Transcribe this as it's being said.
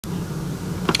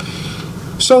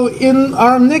So in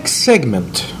our next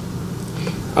segment,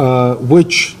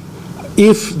 which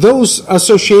if those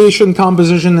association,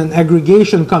 composition, and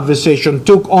aggregation conversation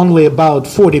took only about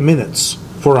 40 minutes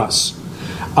for us,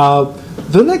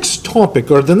 the next topic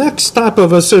or the next type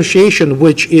of association,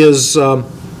 which is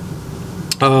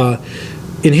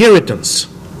inheritance.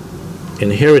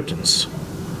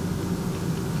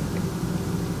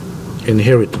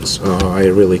 I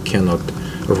really cannot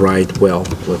write well.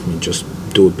 Let me just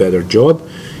do a better job.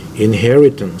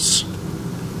 Inheritance.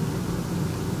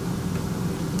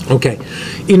 Okay.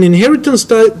 In inheritance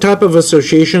type of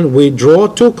association, we draw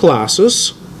two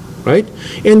classes, right?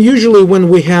 And usually when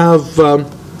we have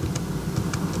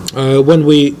when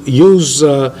we use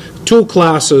two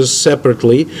classes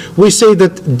separately, we say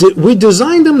that we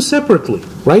design them separately,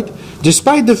 right?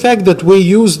 Despite the fact that we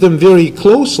use them very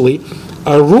closely,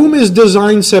 a room is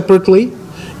designed separately,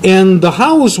 and the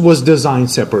house was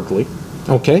designed separately,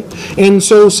 okay? And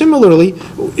so similarly,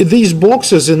 these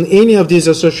boxes in any of these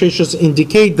associations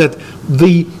indicate that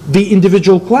the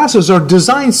individual classes are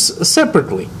designed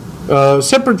separately,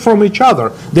 separate from each other.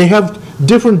 They have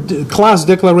different class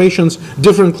declarations,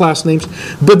 different class names.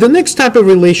 But the next type of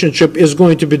relationship is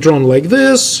going to be drawn like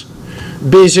this,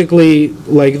 basically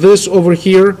like this over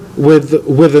here,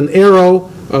 with an arrow,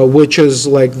 which is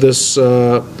like this,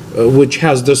 which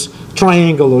has this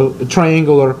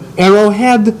triangular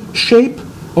arrowhead shape.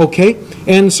 Okay,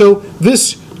 and so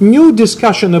this new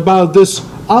discussion about this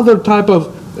other type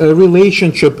of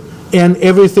relationship and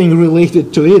everything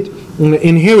related to it,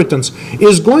 inheritance,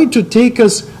 is going to take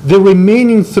us the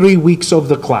remaining 3 weeks of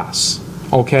the class.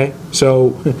 Okay,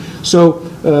 so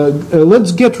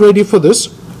let's get ready for this,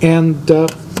 and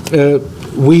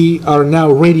we are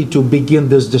now ready to begin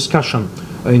this discussion.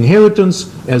 Inheritance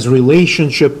as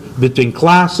relationship between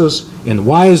classes, and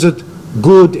why is it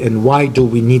good, and why do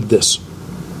we need this?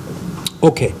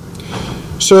 Okay,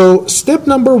 so step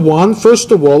number one,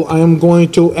 first of all, I am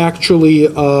going to actually,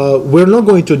 we're not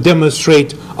going to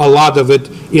demonstrate a lot of it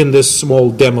in this small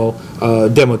demo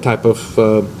type of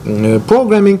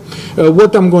programming.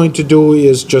 What I'm going to do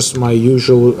is just my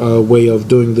usual way of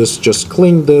doing this, just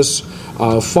clean this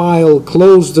file,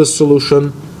 close the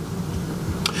solution.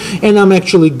 And I'm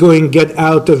actually going to get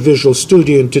out of Visual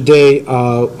Studio, and today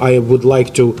I would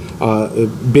like to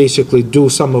basically do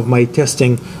some of my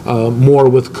testing more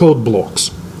with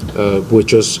CodeBlocks,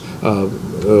 which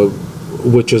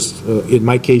is in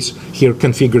my case here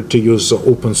configured to use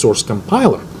open source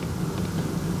compiler.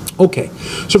 Okay,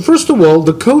 so first of all,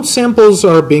 the code samples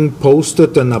are being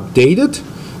posted and updated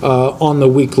on a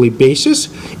weekly basis,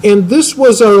 and this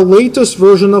was our latest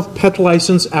version of pet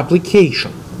license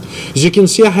application. As you can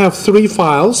see, I have 3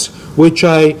 files which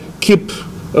I keep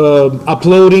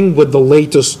uploading with the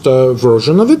latest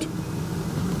version of it.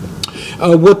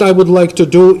 What I would like to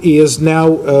do is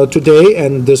now today,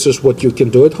 and this is what you can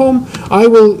do at home, I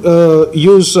will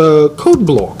use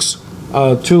CodeBlocks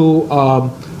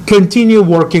to continue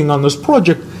working on this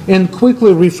project and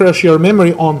quickly refresh your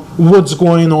memory on what's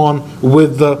going on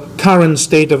with the current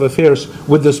state of affairs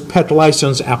with this pet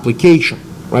license application,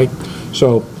 right?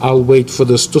 So I'll wait for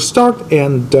this to start,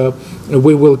 and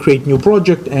we will create new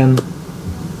project and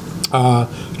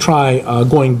try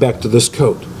going back to this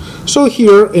code. So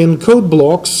here in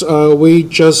CodeBlocks, we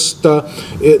just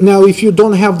now if you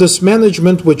don't have this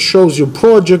management which shows you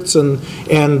projects and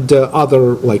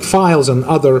other like files and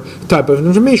other type of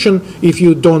information, if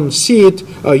you don't see it,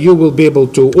 you will be able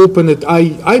to open it.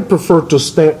 I prefer to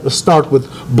start with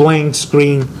blank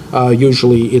screen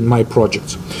usually in my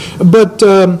projects, but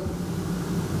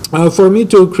for me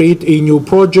to create a new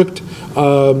project,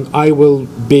 I will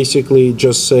basically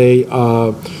just say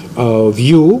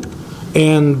view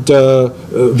and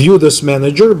view this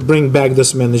manager, bring back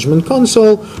this management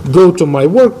console, go to my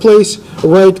workplace,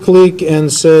 right click and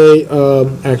say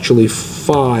actually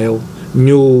file,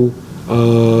 new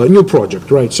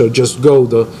project, right? So just go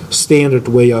the standard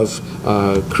way of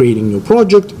creating new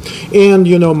project, and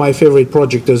you know my favorite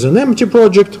project is an empty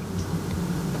project.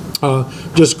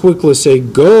 Just quickly say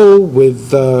go with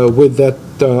that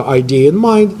idea in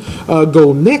mind,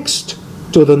 go next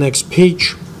to the next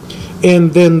page,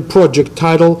 and then project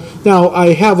title. Now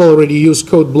I have already used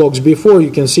CodeBlocks before.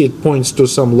 You can see it points to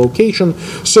some location.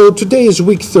 So today is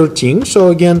week 13. So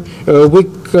again,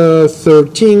 week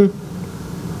 13.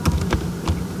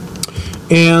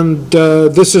 And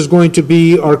this is going to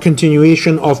be our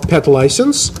continuation of pet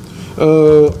license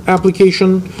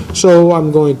application. So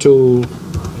I'm going to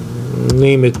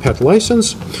name it pet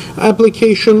license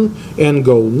application, and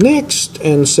go next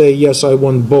and say yes, I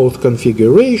want both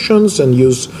configurations, and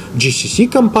use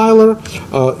GCC compiler.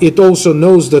 It also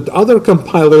knows that other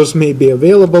compilers may be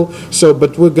available, so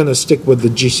but we're going to stick with the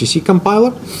GCC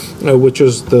compiler, which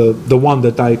is the one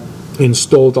that I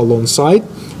installed alongside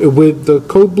with the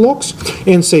CodeBlocks,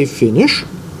 and say finish.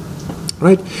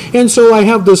 Right, and so I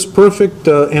have this perfect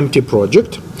empty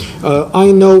project.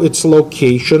 I know its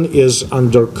location is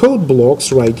under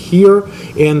CodeBlocks right here,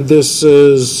 and this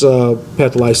is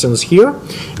pet license here.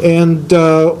 And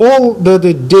all that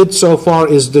it did so far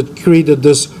is that created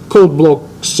this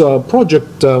CodeBlocks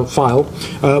project file.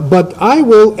 But I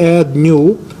will add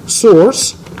new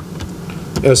source,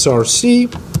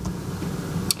 src,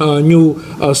 new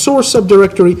source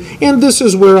subdirectory, and this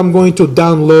is where I'm going to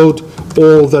download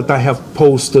all that I have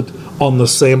posted on the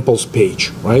samples page,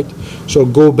 right? So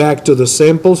go back to the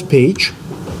samples page,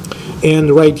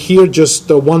 and right here, just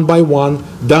one by one,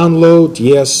 download,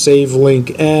 yes, save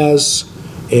link as,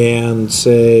 and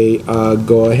say,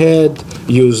 go ahead,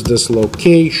 use this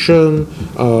location,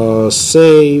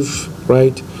 save,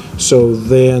 right? So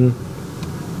then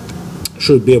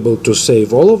should be able to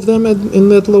save all of them in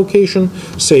that location.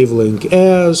 Save link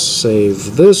as,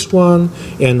 save this one,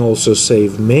 and also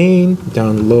save main,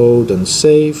 download and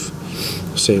save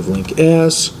link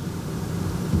as.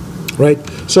 Right?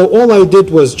 So all I did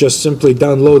was just simply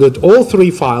downloaded all three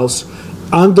files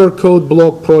under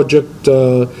CodeBlock project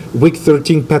week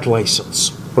 13 pet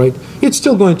license. Right? It's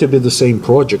still going to be the same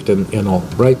project and all,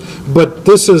 right? But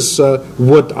this is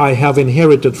what I have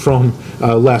inherited from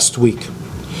last week.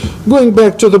 Going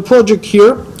back to the project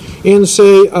here, and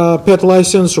say pet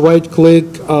license, right click,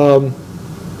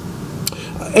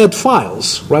 add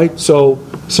files, right? So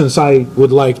since I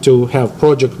would like to have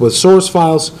project with source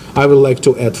files, I would like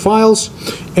to add files,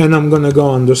 and I'm going to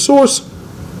go under source,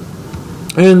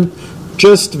 and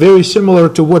just very similar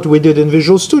to what we did in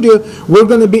Visual Studio, we're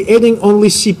going to be adding only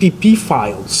CPP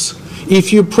files.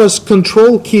 If you press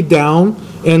Control key down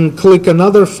and click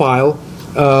another file,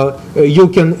 you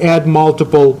can add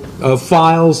multiple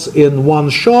files in one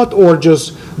shot, or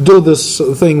just do this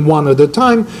thing one at a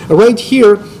time. Right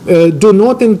here, do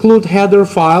not include header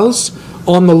files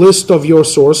on the list of your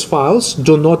source files.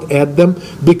 Do not add them,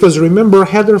 because remember,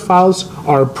 header files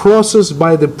are processed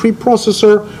by the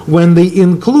preprocessor when the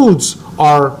includes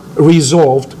are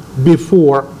resolved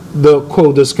before the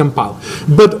code is compiled.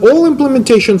 But all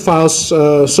implementation files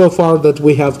so far that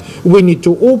we have, we need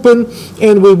to open,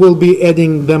 and we will be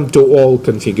adding them to all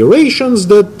configurations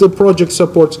that the project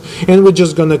supports, and we're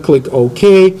just going to click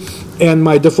OK, and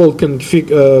my default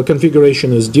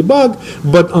configuration is debug,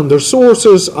 but under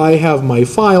sources I have my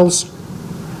files,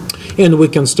 and we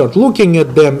can start looking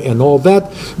at them and all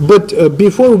that. But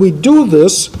before we do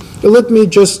this, let me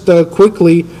just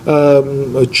quickly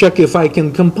check if I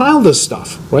can compile this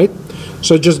stuff, right?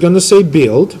 So just going to say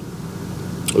build.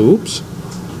 Oops.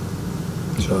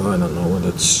 So I don't know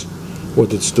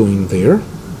what it's doing there.